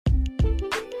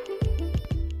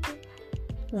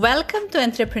Welcome to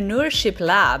Entrepreneurship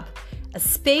Lab, a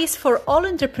space for all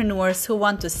entrepreneurs who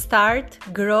want to start,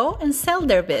 grow, and sell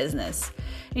their business.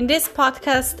 In this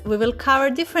podcast, we will cover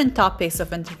different topics of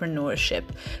entrepreneurship,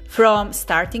 from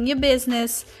starting your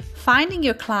business, finding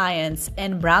your clients,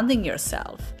 and branding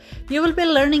yourself. You will be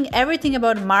learning everything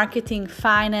about marketing,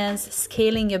 finance,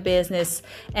 scaling your business,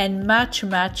 and much,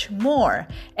 much more.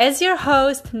 As your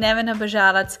host, Nevena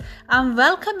Bajalac, I'm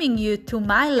welcoming you to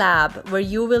my lab where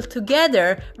you will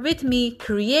together with me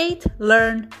create,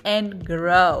 learn, and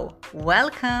grow.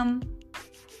 Welcome!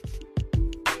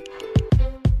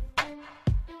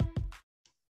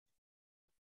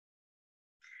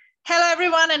 Hello,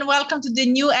 everyone, and welcome to the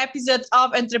new episode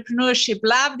of Entrepreneurship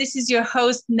Lab. This is your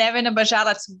host, Nevena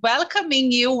Bajalac,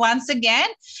 welcoming you once again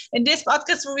in this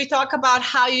podcast where we talk about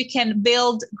how you can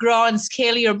build, grow, and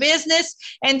scale your business.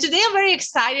 And today I'm very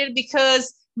excited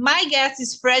because my guest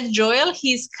is Fred Joyal.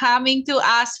 He's coming to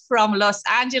us from Los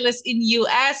Angeles in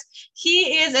US.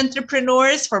 He is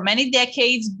entrepreneurs for many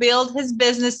decades, built his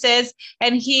businesses,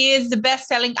 and he is the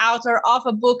best-selling author of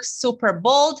a book, Super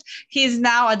Bold. He's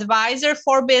now advisor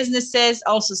for businesses,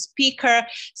 also speaker.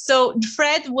 So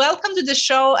Fred, welcome to the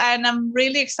show, and I'm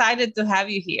really excited to have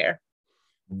you here.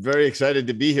 Very excited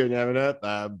to be here,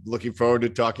 Nevena. Looking forward to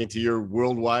talking to your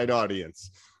worldwide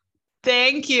audience.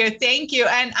 Thank you. Thank you.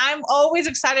 And I'm always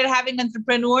excited having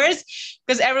entrepreneurs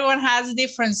because everyone has a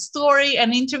different story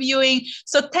and interviewing.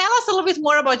 So tell us a little bit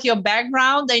more about your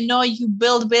background. I know you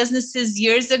built businesses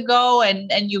years ago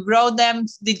and you grow them.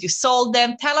 Did you sold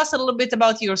them? Tell us a little bit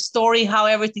about your story, how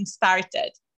everything started.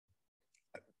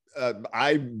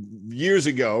 Years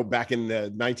ago, back in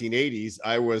the 1980s,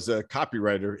 I was a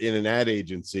copywriter in an ad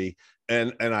agency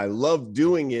and I loved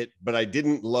doing it, but I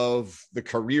didn't love the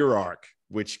career arc,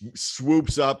 which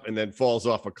swoops up and then falls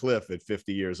off a cliff at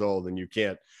 50 years old, and you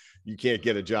can't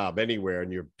get a job anywhere,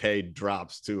 and your pay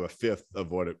drops to a fifth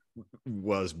of what it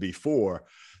was before.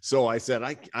 So I said,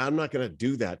 I'm not going to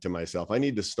do that to myself. I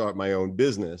need to start my own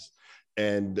business.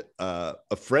 And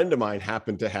a friend of mine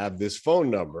happened to have this phone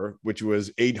number, which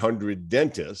was 800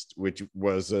 Dentist, which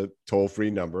was a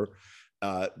toll-free number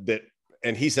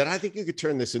and he said, I think you could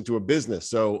turn this into a business.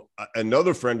 So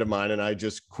another friend of mine and I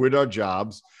just quit our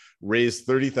jobs, raised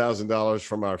 $30,000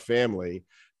 from our family,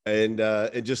 and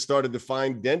it just started to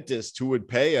find dentists who would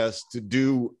pay us to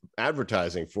do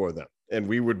advertising for them. And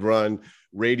we would run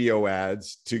radio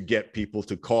ads to get people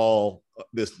to call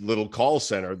this little call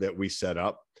center that we set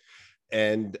up.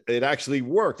 And it actually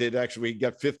worked. We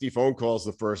got 50 phone calls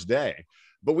the first day.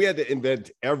 But we had to invent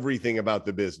everything about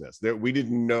the business that we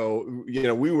didn't know.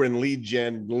 We were in lead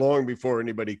gen long before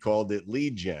anybody called it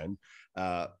lead gen.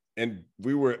 And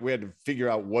we had to figure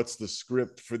out what's the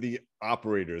script for the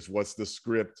operators, what's the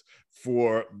script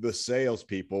for the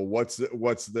salespeople,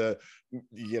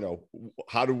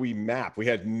 how do we map? We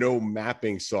had no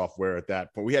mapping software at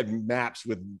that point. We had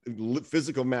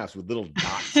physical maps with little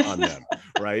dots on them,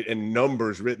 right? And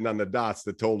numbers written on the dots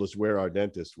that told us where our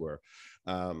dentists were.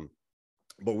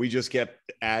 But we just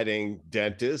kept adding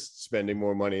dentists, spending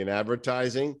more money in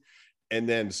advertising, and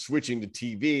then switching to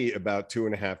TV about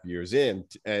 2.5 years in.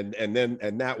 And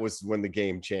that was when the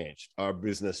game changed. Our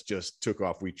business just took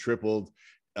off. We tripled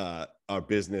our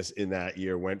business in that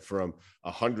year, went from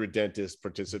 100 dentists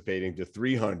participating to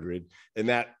 300,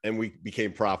 and we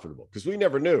became profitable because we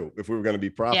never knew if we were going to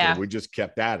be profitable. Yeah. We just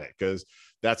kept at it because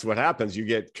that's what happens. You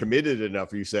get committed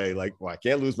enough. You say like, well, I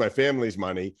can't lose my family's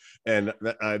money. And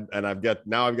I've got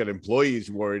employees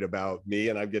worried about me,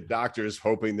 and I've got doctors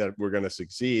hoping that we're going to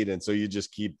succeed. And so you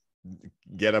just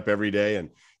get up every day and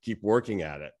keep working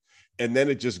at it. And then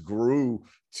it just grew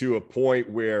to a point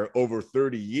where over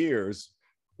 30 years,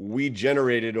 we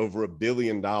generated over $1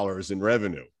 billion in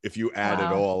revenue if you add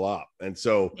it all up. And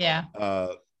so,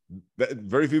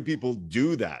 very few people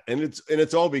do that. And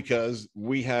it's all because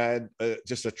we had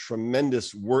just a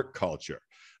tremendous work culture.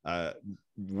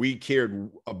 We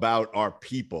cared about our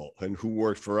people and who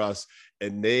worked for us.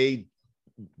 And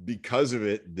because of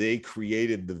it, they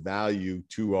created the value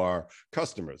to our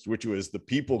customers, which was the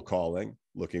people calling,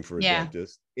 looking for a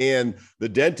dentist, and the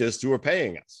dentists who are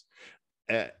paying us.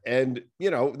 And,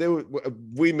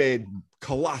 we made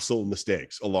colossal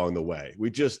mistakes along the way.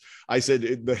 I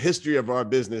said, the history of our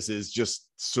business is just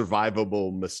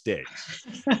survivable mistakes.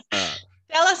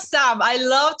 Tell us some. I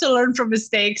love to learn from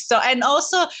mistakes. So, and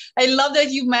also I love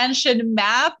that you mentioned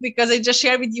map, because I just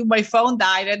shared with you, my phone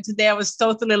died. And today I was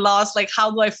totally lost. Like, how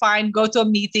do I go to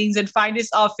meetings and find this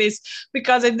office,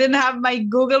 because I didn't have my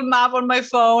Google map on my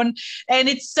phone. And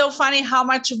it's so funny how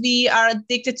much we are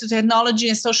addicted to technology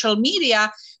and social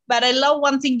media. But I love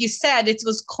one thing you said. It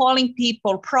was calling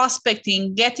people,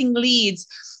 prospecting, getting leads.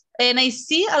 And I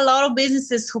see a lot of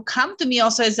businesses who come to me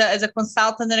also as a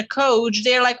consultant and a coach.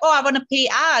 They're like, oh, I want to pay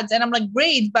ads. And I'm like,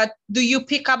 great, but do you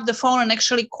pick up the phone and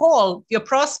actually call your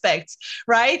prospects,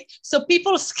 right? So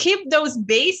people skip those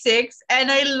basics.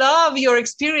 And I love your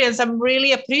experience. I'm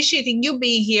really appreciating you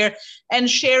being here and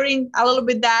sharing a little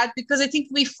bit that, because I think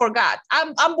we forgot.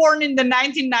 I'm born in the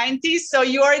 1990s, so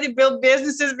you already built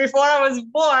businesses before I was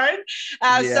born.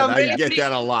 So I'm I really get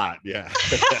that a lot. Yeah.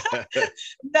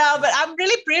 No, but I'm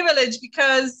really privileged,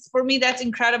 because for me, that's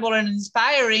incredible and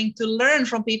inspiring to learn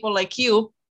from people like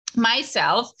you,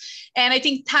 myself. And I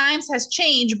think times has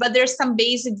changed, but there's some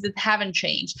basics that haven't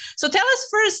changed. So tell us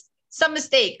first some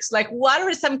mistakes. Like, what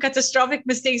were some catastrophic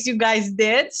mistakes you guys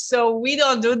did so we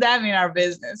don't do them in our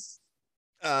business?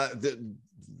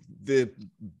 The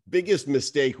biggest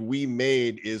mistake we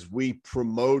made is we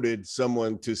promoted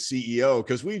someone to CEO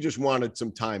because we just wanted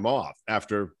some time off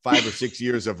after 5 or 6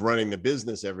 years of running the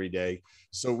business every day.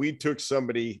 So we took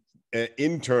somebody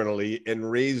internally and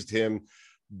raised him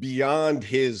beyond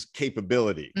his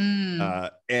capability.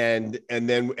 And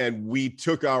we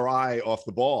took our eye off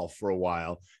the ball for a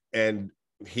while, and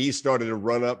he started to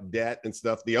run up debt and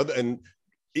stuff.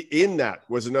 In that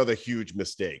was another huge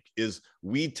mistake, is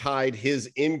we tied his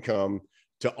income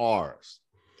to ours.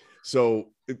 So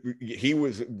he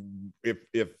was,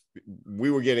 if we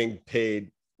were getting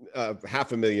paid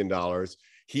 $500,000,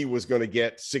 he was going to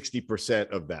get 60%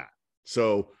 of that.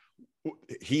 So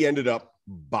he ended up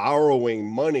borrowing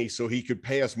money so he could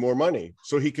pay us more money,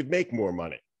 so he could make more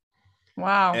money.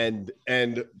 Wow.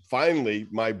 And finally,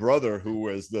 my brother, who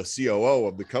was the COO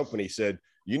of the company, said,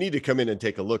 you need to come in and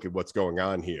take a look at what's going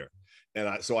on here.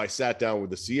 And so I sat down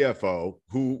with the CFO,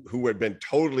 who had been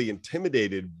totally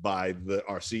intimidated by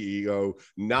our CEO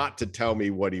not to tell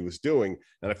me what he was doing.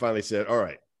 And I finally said, all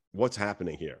right, what's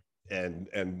happening here? And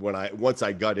once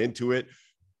I got into it,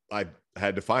 I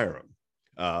had to fire him.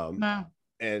 Wow.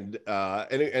 And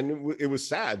it was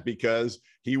sad, because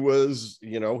he was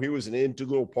an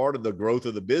integral part of the growth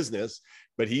of the business,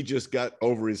 but he just got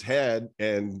over his head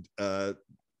and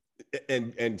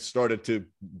started to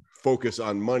focus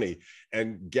on money.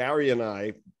 And Gary and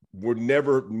I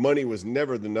money was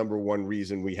never the number one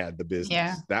reason we had the business.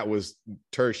 Yeah. That was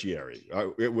tertiary.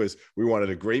 We wanted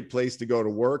a great place to go to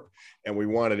work, and we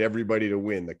wanted everybody to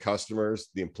win, the customers,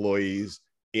 the employees,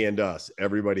 and us.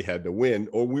 Everybody had to win,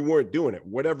 or we weren't doing it,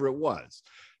 whatever it was.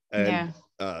 And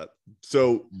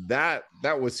so that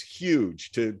was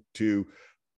huge, to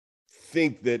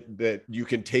think that you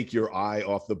can take your eye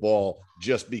off the ball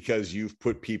just because you've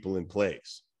put people in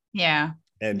place. Yeah.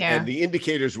 And the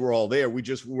indicators were all there. We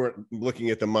just weren't looking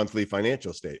at the monthly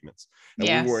financial statements.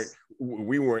 And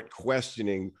we weren't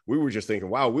questioning. We were just thinking,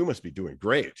 wow, we must be doing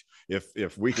great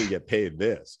if we can get paid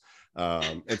this.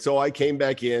 And so I came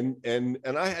back in, and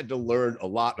I had to learn a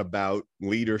lot about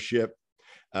leadership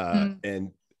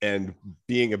and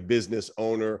being a business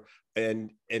owner, and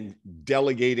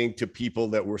delegating to people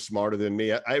that were smarter than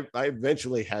me. I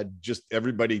eventually had just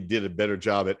everybody did a better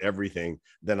job at everything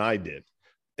than I did.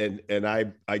 And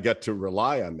I got to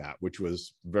rely on that, which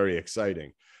was very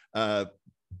exciting.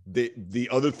 The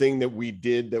other thing that we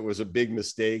did that was a big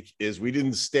mistake is we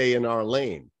didn't stay in our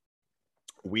lane.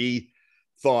 We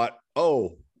thought,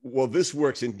 oh, well, this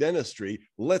works in dentistry.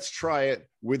 Let's try it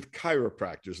with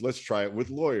chiropractors. Let's try it with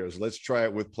lawyers. Let's try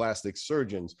it with plastic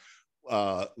surgeons.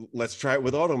 Let's try it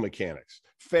with auto mechanics.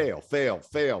 Fail.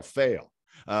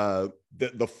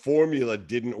 The formula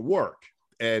didn't work.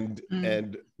 And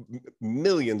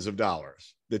millions of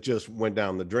dollars that just went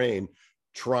down the drain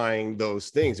trying those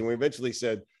things. And we eventually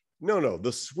said, no,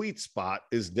 the sweet spot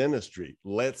is dentistry.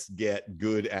 Let's get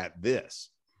good at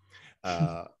this.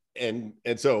 And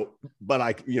so,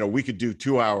 but we could do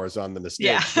 2 hours on the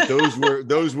mistakes. Yeah. But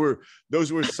those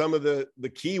were some of the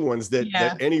key ones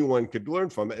that anyone could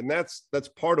learn from. And that's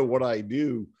part of what I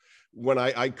do when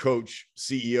I coach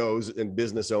CEOs and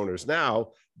business owners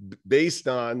now, based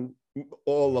on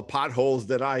all the potholes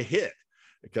that I hit,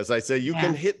 because I say you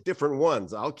can hit different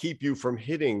ones. I'll keep you from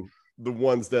hitting the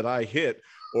ones that I hit,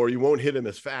 or you won't hit them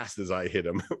as fast as I hit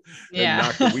them and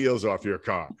knock the wheels off your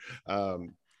car.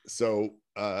 And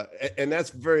that's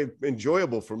very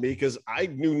enjoyable for me, because I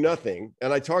knew nothing.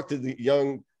 And I talked to the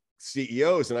young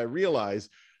CEOs, and I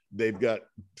realized they've got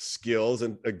skills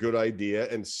and a good idea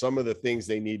and some of the things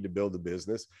they need to build a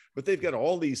business, but they've got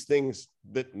all these things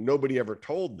that nobody ever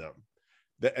told them.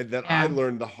 That I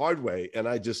learned the hard way. And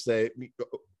I just say,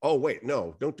 oh, wait,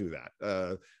 no, don't do that.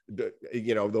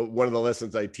 One of the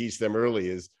lessons I teach them early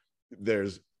is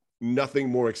there's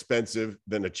nothing more expensive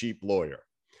than a cheap lawyer,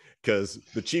 because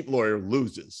the cheap lawyer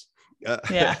loses.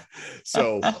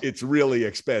 So it's really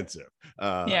expensive.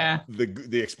 Yeah.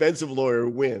 The expensive lawyer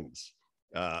wins.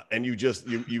 And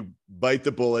you bite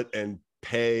the bullet and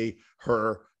pay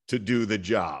her to do the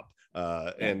job.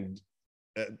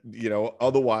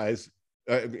 Otherwise,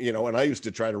 and I used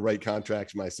to try to write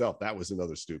contracts myself. That was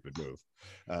another stupid move.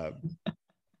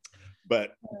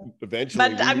 But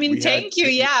eventually, thank you.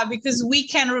 Yeah, because we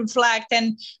can reflect.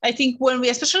 And I think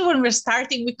especially when we're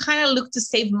starting, we kind of look to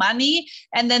save money.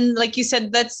 And then, like you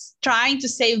said, that's trying to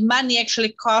save money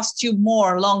actually costs you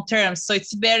more long term. So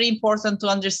it's very important to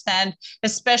understand,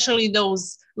 especially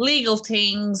those legal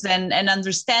things and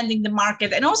understanding the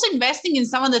market, and also investing in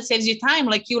someone that saves you time,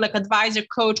 like you, like advisor,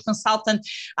 coach, consultant.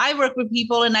 I work with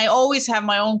people and I always have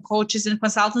my own coaches and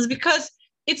consultants because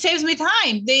it saves me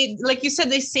time. They, like you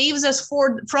said, they saves us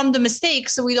from the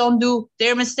mistakes, so we don't do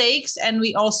their mistakes, and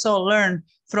we also learn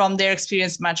from their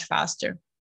experience much faster.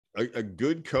 A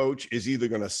good coach is either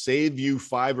going to save you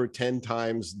 5 or 10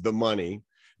 times the money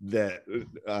that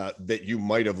you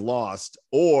might have lost,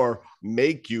 or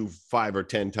make you 5 or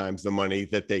 10 times the money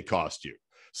that they cost you.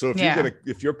 So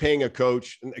if you're paying a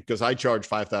coach, because I charge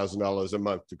 $5,000 a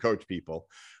month to coach people,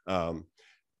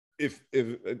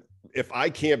 if I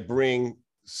can't bring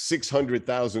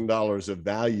 $600,000 of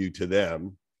value to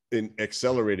them in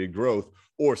accelerated growth,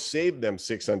 or save them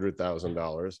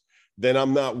 $600,000, then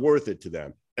I'm not worth it to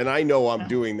them. And I know I'm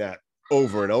doing that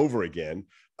over and over again.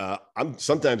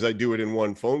 Sometimes I do it in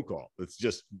one phone call. It's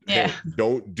just, hey,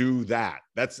 don't do that.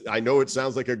 I know it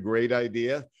sounds like a great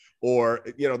idea, or,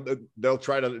 they'll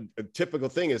try to, a typical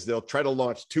thing is they'll try to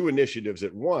launch 2 initiatives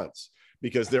at once,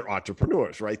 because they're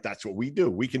entrepreneurs, right? That's what we do.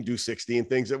 We can do 16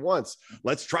 things at once.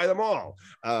 Let's try them all.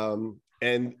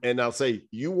 And I'll say,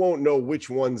 you won't know which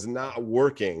one's not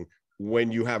working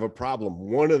when you have a problem.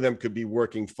 One of them could be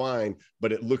working fine,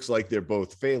 but it looks like they're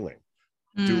both failing.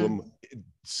 Do them,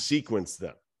 sequence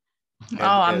them.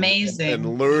 Amazing.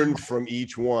 And learn from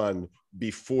each one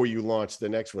before you launch the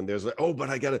next one. There's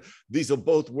like, these will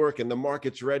both work and the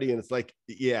market's ready. And it's like,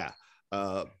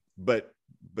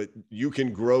 but you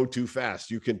can grow too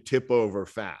fast. You can tip over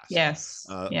fast. Yes.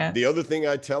 The other thing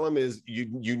I tell them is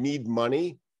you need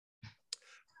money,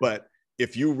 but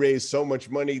if you raise so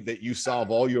much money that you solve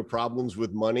all your problems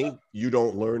with money, you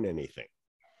don't learn anything.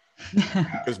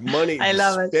 Because money, I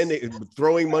love it.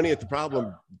 Throwing money at the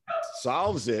problem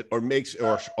solves it, or makes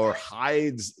or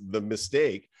hides the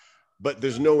mistake, but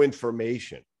there's no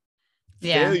information.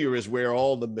 Failure is where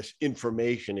all the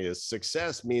information is.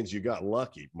 Success means you got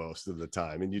lucky most of the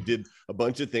time, and you did a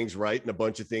bunch of things right and a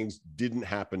bunch of things didn't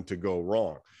happen to go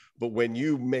wrong. But when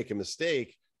you make a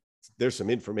mistake, there's some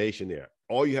information there.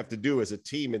 All you have to do as a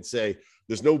team and say,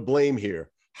 there's no blame here.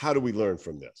 How do we learn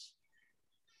from this?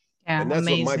 And that's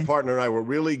amazing. What my partner and I were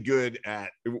really good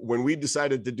at. When we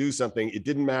decided to do something, it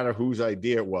didn't matter whose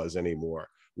idea it was anymore.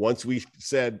 Once we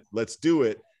said, let's do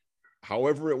it,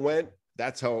 however it went,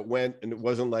 that's how it went. And it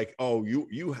wasn't like, oh,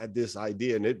 you had this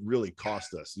idea and it really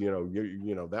cost us,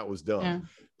 that was dumb.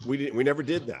 Yeah. We never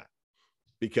did that,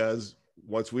 because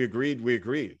once we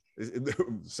agreed.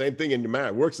 Same thing in your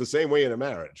marriage. It works the same way in a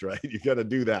marriage, right? You got to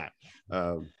do that.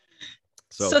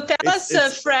 So tell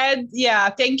us, Fred. Yeah,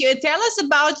 thank you. Tell us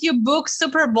about your book,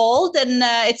 Super Bold. And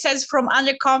it says from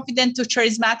underconfident to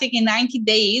charismatic in 90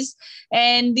 days.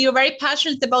 And you're very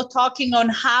passionate about talking on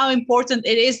how important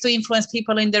it is to influence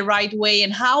people in the right way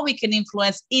and how we can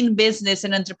influence in business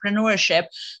and entrepreneurship.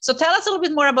 So tell us a little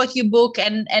bit more about your book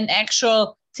and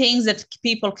actual things that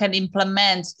people can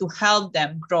implement to help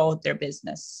them grow their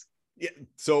business. Yeah.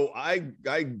 So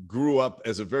I grew up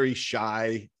as a very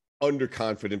shy,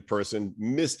 underconfident person,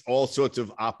 missed all sorts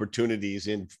of opportunities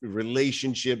in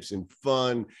relationships, in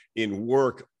fun, in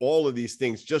work, all of these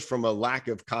things, just from a lack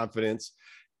of confidence.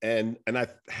 And I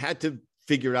had to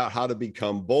figure out how to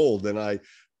become bold. And I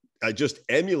just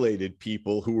emulated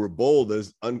people who were bold,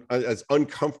 as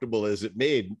uncomfortable as it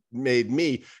made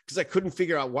me, because I couldn't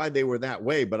figure out why they were that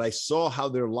way. But I saw how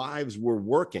their lives were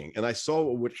working, and I saw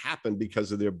what would happen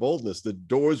because of their boldness. The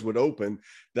doors would open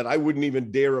that I wouldn't even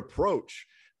dare approach.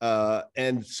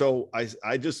 And so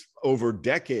I just, over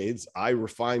decades, I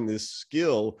refined this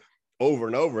skill over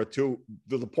and over to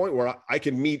the point where I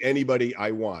can meet anybody I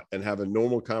want and have a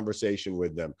normal conversation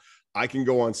with them. I can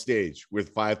go on stage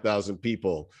with 5,000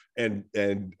 people and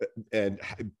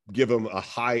give them a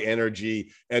high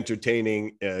energy,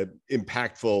 entertaining,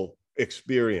 impactful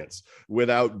experience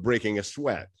without breaking a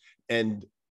sweat. And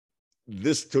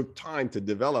this took time to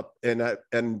develop.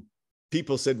 And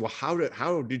people said, well,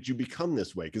 how did you become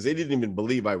this way? Because they didn't even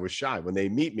believe I was shy. When they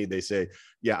meet me, they say,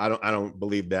 yeah, I don't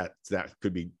believe that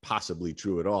could be possibly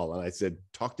true at all. And I said,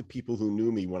 talk to people who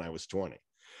knew me when I was 20.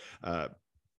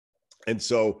 And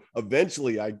so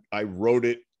eventually I wrote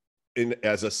it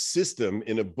as a system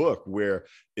in a book, where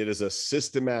it is a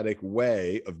systematic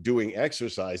way of doing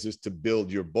exercises to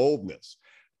build your boldness,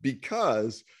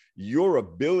 because your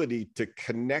ability to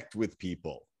connect with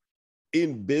people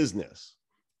in business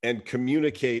and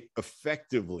communicate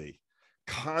effectively,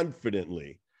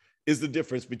 confidently, is the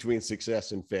difference between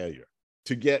success and failure.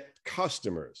 To get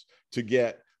customers, to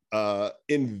get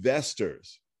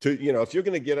investors, to, if you're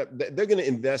going to get up, they're going to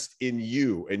invest in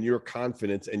you and your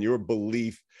confidence and your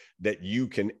belief that you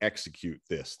can execute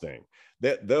this thing.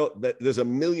 That there's a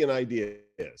million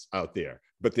ideas out there,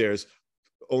 but there's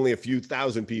only a few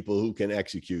thousand people who can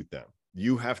execute them.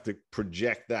 You have to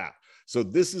project that. So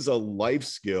this is a life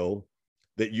skill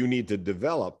that you need to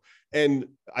develop. And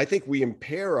I think we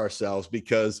impair ourselves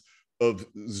because of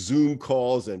Zoom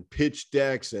calls and pitch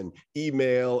decks and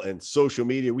email and social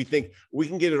media. We think we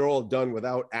can get it all done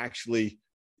without actually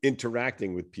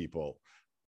interacting with people.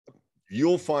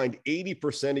 You'll find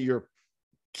 80% of your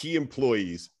key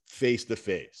employees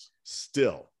face-to-face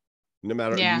still, no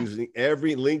matter using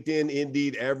every LinkedIn,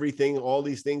 Indeed, everything, all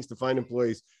these things to find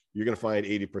employees. You're going to find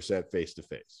 80%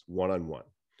 face-to-face, one-on-one.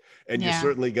 And you're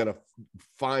certainly going to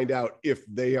find out if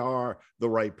they are the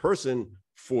right person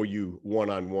for you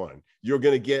one-on-one. You're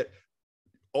going to get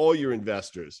all your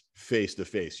investors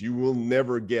face-to-face. You will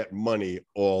never get money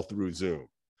all through Zoom.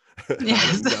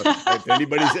 Yes. If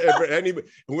anybody's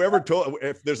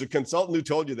if there's a consultant who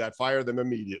told you that, fire them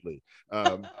immediately.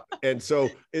 And so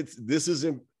and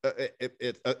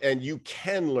you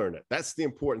can learn it. That's the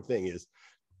important thing, is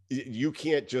you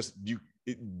can't just,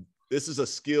 this is a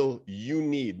skill you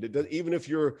need. Even if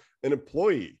you're an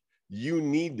employee, you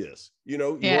need this. You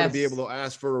want to be able to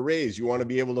ask for a raise. You want to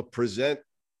be able to present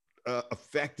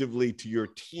effectively to your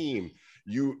team.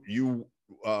 You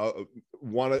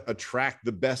want to attract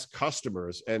the best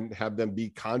customers and have them be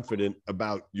confident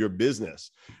about your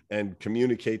business and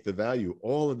communicate the value.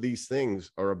 All of these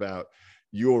things are about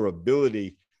your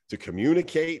ability to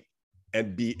communicate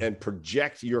and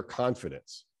project your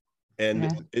confidence.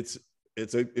 And it's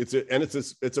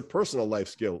a personal life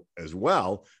skill as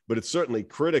well, but it's certainly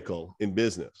critical in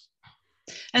business.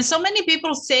 And so many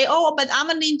people say, oh, but I'm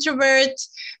an introvert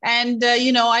and,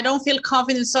 I don't feel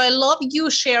confident. So I love you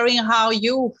sharing how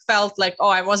you felt like, oh,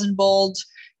 I wasn't bold.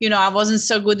 I wasn't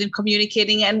so good in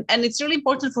communicating. And it's really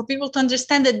important for people to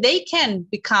understand that they can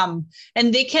become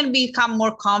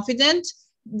more confident.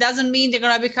 Doesn't mean they're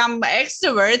going to become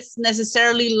extroverts,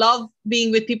 necessarily love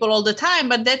being with people all the time,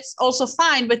 but that's also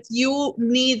fine. But you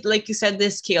need, like you said,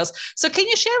 the skills. So can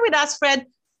you share with us, Fred,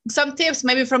 some tips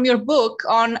maybe from your book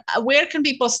on where can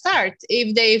people start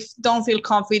if they don't feel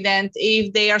confident,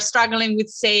 if they are struggling with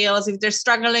sales, if they're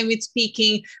struggling with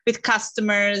speaking with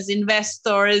customers,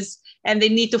 investors, and they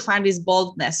need to find this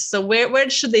boldness? So where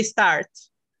should they start?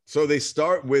 So they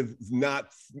start with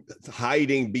not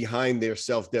hiding behind their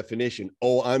self-definition.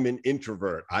 Oh, I'm an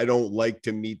introvert. I don't like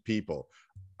to meet people.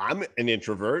 I'm an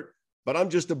introvert, but I'm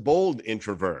just a bold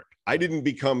introvert. I didn't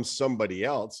become somebody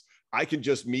else. I can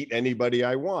just meet anybody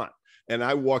I want. And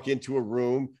I walk into a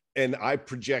room and I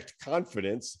project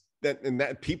confidence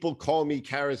that people call me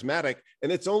charismatic.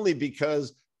 And it's only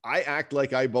because I act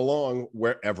like I belong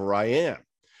wherever I am.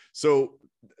 So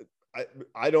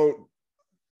I don't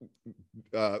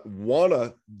want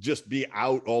to just be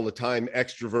out all the time,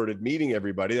 extroverted, meeting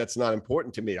everybody. That's not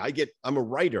important to me. I'm a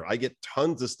writer. I get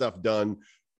tons of stuff done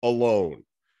alone,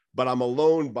 but I'm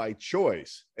alone by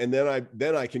choice. And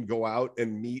then I can go out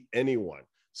and meet anyone.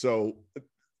 So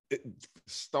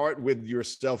start with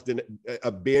yourself,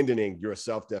 abandoning your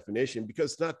self-definition,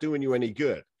 because it's not doing you any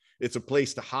good. It's a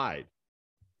place to hide.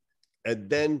 And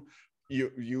then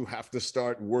you have to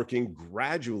start working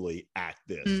gradually at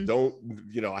this.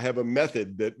 I have a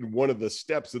method that one of the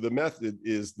steps of the method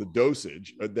is the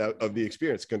dosage of the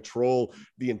experience. Control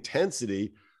the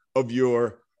intensity of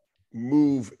your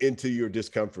move into your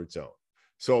discomfort zone.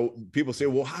 So people say,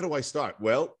 well, how do I start?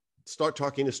 Well, start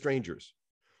talking to strangers.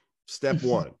 Step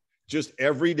one, just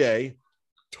every day,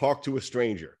 talk to a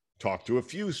stranger, talk to a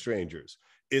few strangers.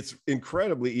 It's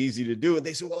incredibly easy to do. And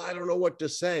they say, well, I don't know what to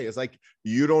say. It's like,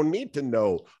 you don't need to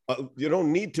know. You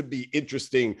don't need to be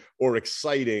interesting or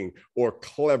exciting or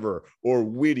clever or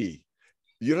witty.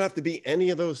 You don't have to be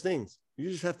any of those things. You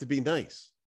just have to be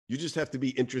nice. You just have to be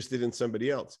interested in somebody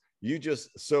else. Just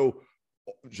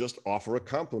offer a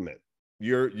compliment.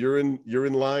 You're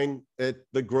in line at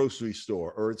the grocery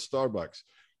store or at Starbucks.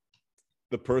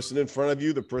 The person in front of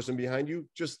you, the person behind you,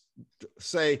 just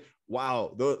say,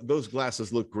 wow, those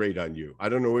glasses look great on you. I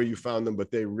don't know where you found them,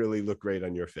 but they really look great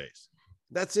on your face.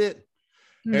 That's it.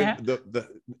 Yeah.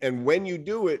 And when you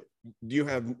do it, you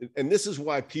have, and this is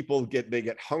why people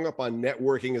get hung up on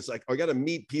networking. It's like, I got to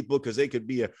meet people because they could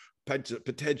be a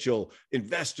potential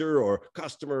investor or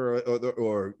customer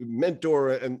or mentor.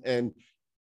 And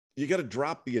you got to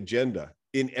drop the agenda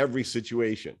in every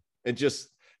situation. And just,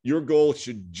 your goal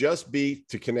should just be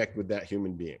to connect with that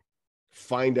human being,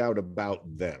 find out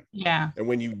about them. Yeah. And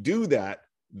when you do that,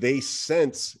 they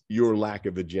sense your lack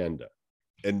of agenda.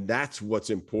 And that's what's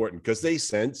important, because they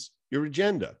sense your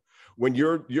agenda. When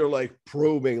you're like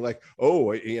probing, like,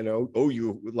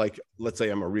 you, like, let's say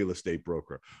I'm a real estate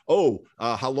broker.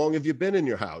 How long have you been in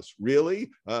your house?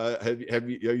 Really? Are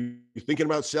you thinking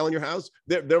about selling your house?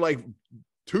 They're like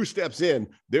 2 steps in,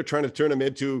 they're trying to turn them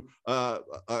into a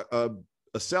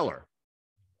seller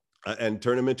and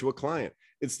turn them into a client,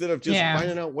 instead of just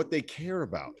finding out what they care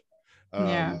about.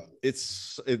 And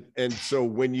so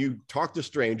when you talk to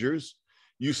strangers,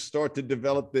 you start to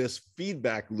develop this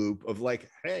feedback loop of like,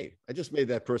 hey, I just made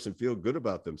that person feel good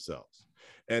about themselves.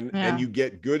 And you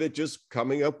get good at just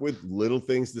coming up with little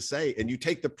things to say, and you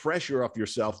take the pressure off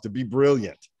yourself to be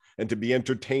brilliant and to be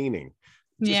entertaining.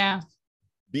 Just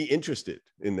be interested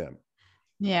in them.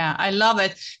 Yeah, I love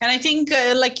it. And I think,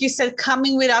 like you said,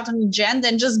 coming without an agenda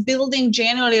and just building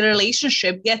genuinely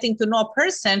relationship, getting to know a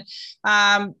person,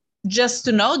 just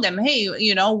to know them. Hey,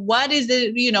 what is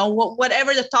it,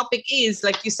 whatever the topic is,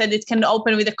 like you said, it can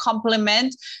open with a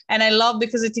compliment. And I love,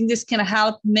 because I think this can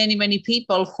help many, many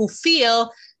people who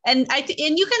feel, and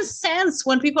you can sense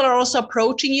when people are also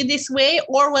approaching you this way,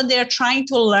 or when they're trying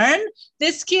to learn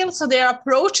this skill. So they're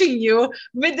approaching you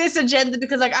with this agenda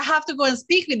because, like, I have to go and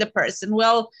speak with the person.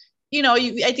 Well,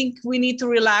 I think we need to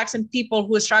relax, and people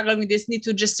who are struggling with this need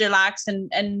to just relax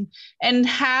and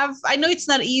have, I know it's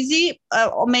not easy,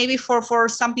 or maybe for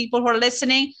some people who are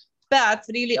listening, but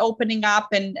really opening up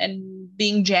and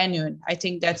being genuine. I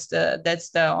think that's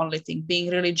the only thing,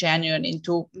 being really genuine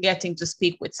into getting to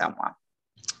speak with someone.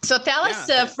 So tell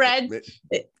us, Fred.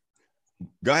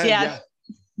 Go ahead.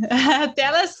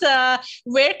 Tell us,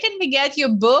 where can we get your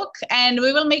book? And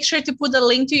we will make sure to put a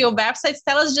link to your website.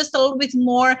 Tell us just a little bit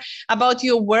more about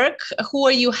your work. Who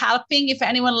are you helping? If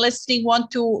anyone listening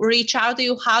want to reach out to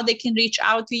you, how they can reach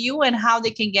out to you and how they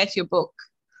can get your book.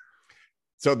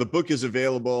 So the book is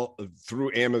available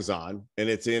through Amazon, and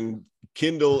it's in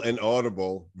Kindle and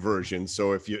Audible version.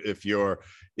 So if you're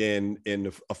in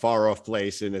a far off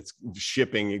place and it's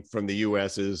shipping from the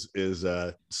US is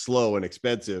slow and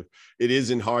expensive, it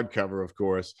is in hardcover, of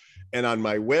course. And on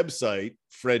my website,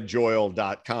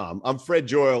 fredjoyal.com, I'm Fred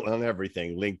Joyal on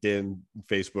everything, LinkedIn,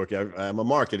 Facebook. I'm a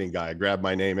marketing guy. I grab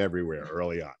my name everywhere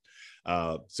early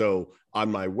on. So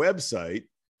on my website,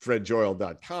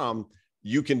 fredjoyal.com,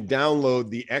 you can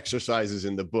download the exercises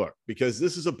in the book, because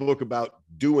this is a book about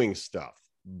doing stuff.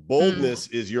 Boldness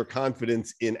is your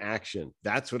confidence in action.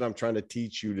 That's what I'm trying to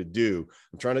teach you to do.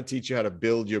 I'm trying to teach you how to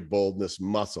build your boldness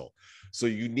muscle. So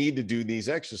you need to do these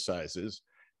exercises,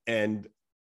 and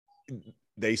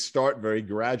they start very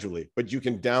gradually, but you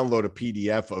can download a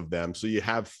PDF of them, so you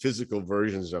have physical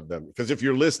versions of them. Because if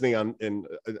you're listening on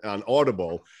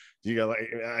Audible, you got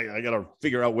I got to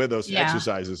figure out where those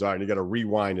exercises are, and you got to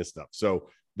rewind and stuff. So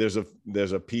there's a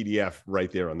PDF right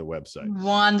there on the website.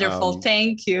 Wonderful.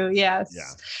 Thank you. Yes.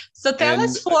 Yeah. So tell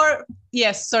us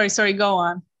yes, sorry, go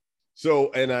on.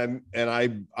 So,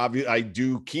 I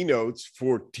do keynotes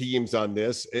for teams on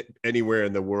this anywhere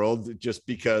in the world, just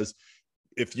because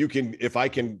if I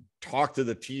can talk to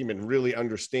the team and really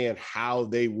understand how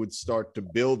they would start to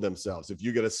build themselves. If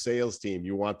you get a sales team,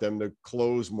 you want them to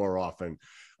close more often.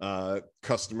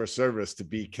 Customer service, to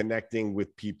be connecting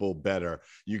with people better.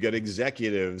 You get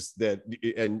executives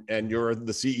and you're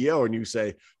the CEO, and you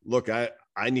say, look, I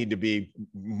need to be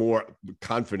more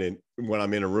confident when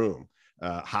I'm in a room.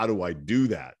 How do I do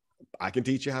that? I can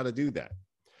teach you how to do that.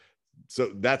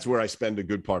 So that's where I spend a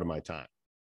good part of my time.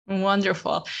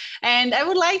 Wonderful. And I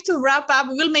would like to wrap up.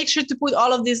 We'll make sure to put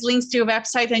all of these links to your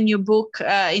website and your book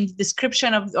in the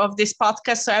description of this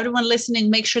podcast. So everyone listening,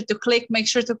 make sure to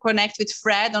connect with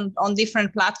Fred on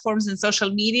different platforms and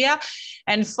social media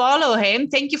and follow him.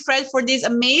 Thank you, Fred, for these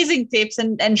amazing tips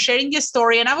and sharing your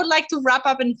story. And I would like to wrap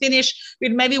up and finish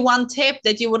with maybe one tip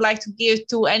that you would like to give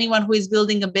to anyone who is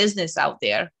building a business out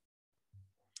there.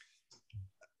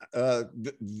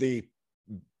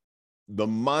 The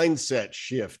mindset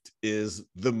shift is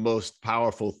the most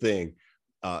powerful thing.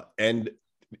 And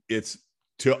it's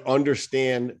to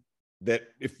understand that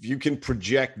if you can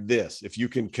project this, if you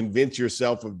can convince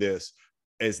yourself of this,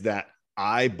 is that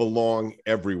I belong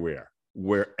everywhere.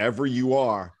 Wherever you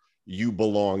are, you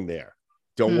belong there.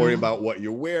 Don't worry about what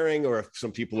you're wearing, or if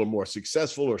some people are more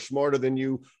successful or smarter than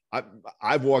you.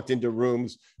 I've walked into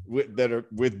rooms that are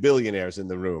with billionaires in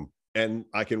the room, and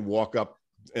I can walk up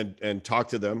and talk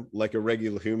to them like a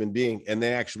regular human being, and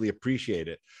they actually appreciate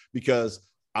it because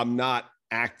I'm not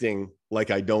acting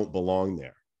like I don't belong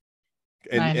there.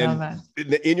 And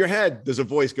in your head, there's a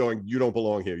voice going, you don't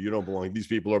belong here. You don't belong. These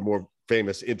people are more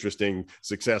famous, interesting,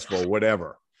 successful,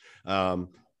 whatever.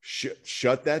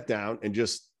 Shut that down and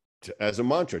just, as a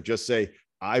mantra, just say,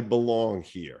 I belong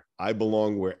here. I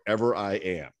belong wherever I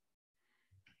am.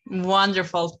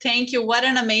 Wonderful. Thank you. What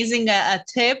an amazing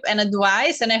tip and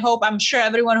advice. And I'm sure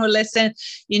everyone who listened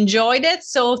enjoyed it.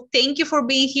 So thank you for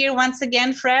being here once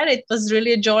again, Fred. It was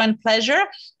really a joy and pleasure.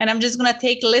 And I'm just going to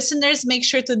take listeners, make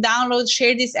sure to download,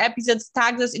 share these episodes,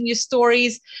 tag us in your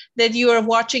stories that you are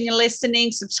watching and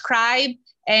listening, subscribe,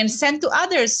 and send to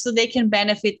others so they can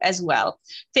benefit as well.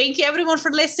 Thank you everyone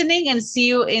for listening, and see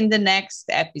you in the next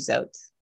episode.